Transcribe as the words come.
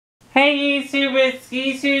Hey YouTube, it's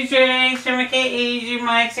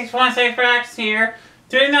DJMike626 here.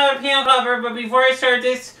 Doing another piano cover, but before I start,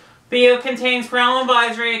 this video contains parental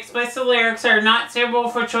advisory. Explicit lyrics are not suitable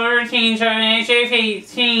for children or teens under the age of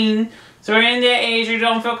 18. So if you're in that age or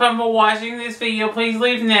don't feel comfortable watching this video, please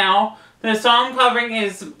leave now. The song covering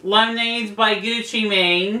is Lemonades by Gucci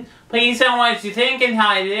Mane. Please tell me what you think and how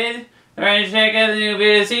I did. Remember to check out the new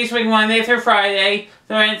videos each week, Monday through Friday.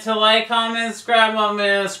 Remember to like, comment, subscribe on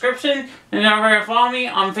the description. And don't forget to follow me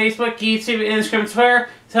on Facebook, YouTube, Instagram, Twitter,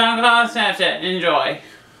 SoundCloud, Snapchat. Enjoy.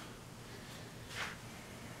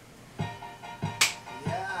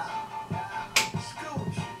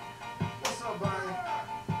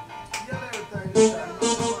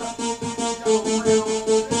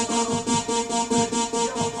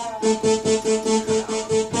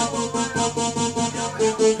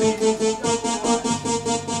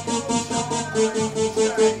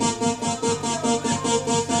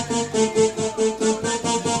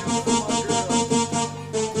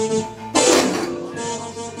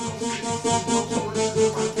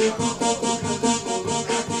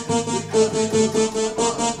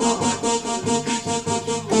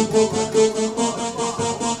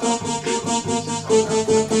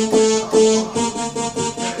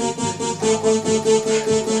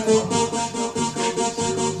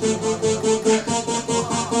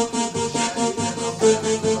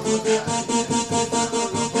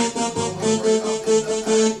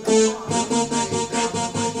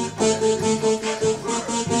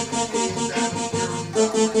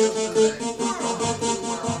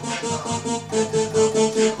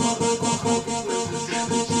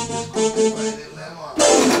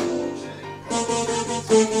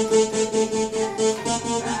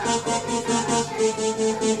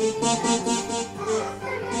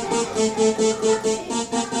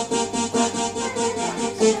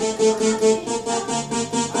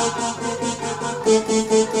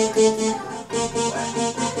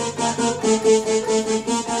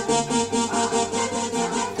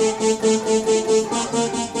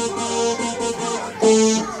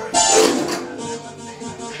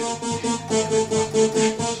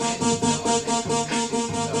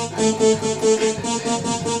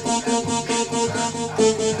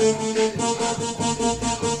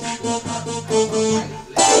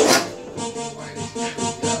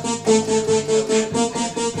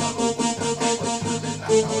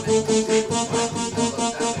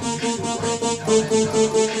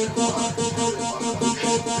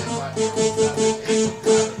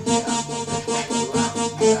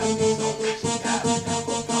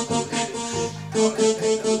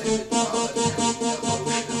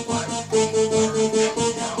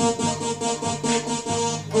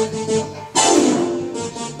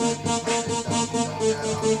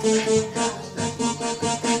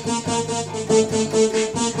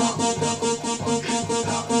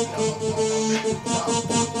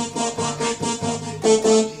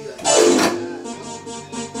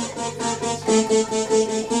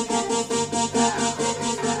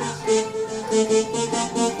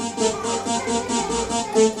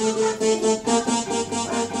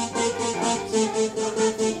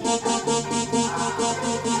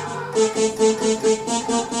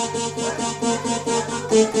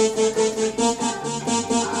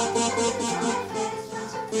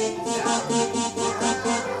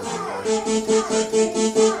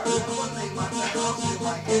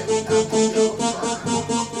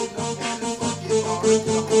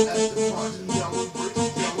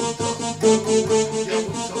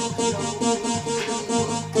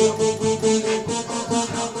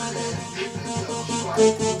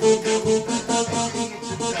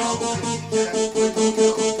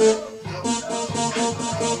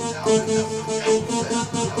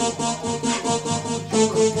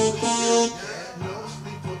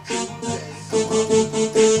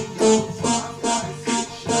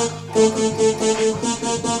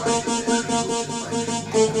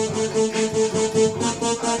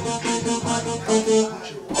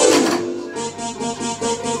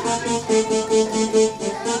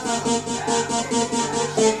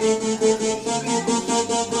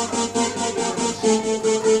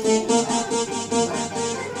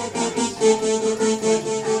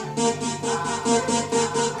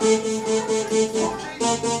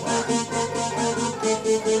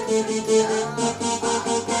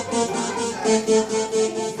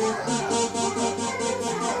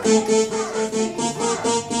 Thank you.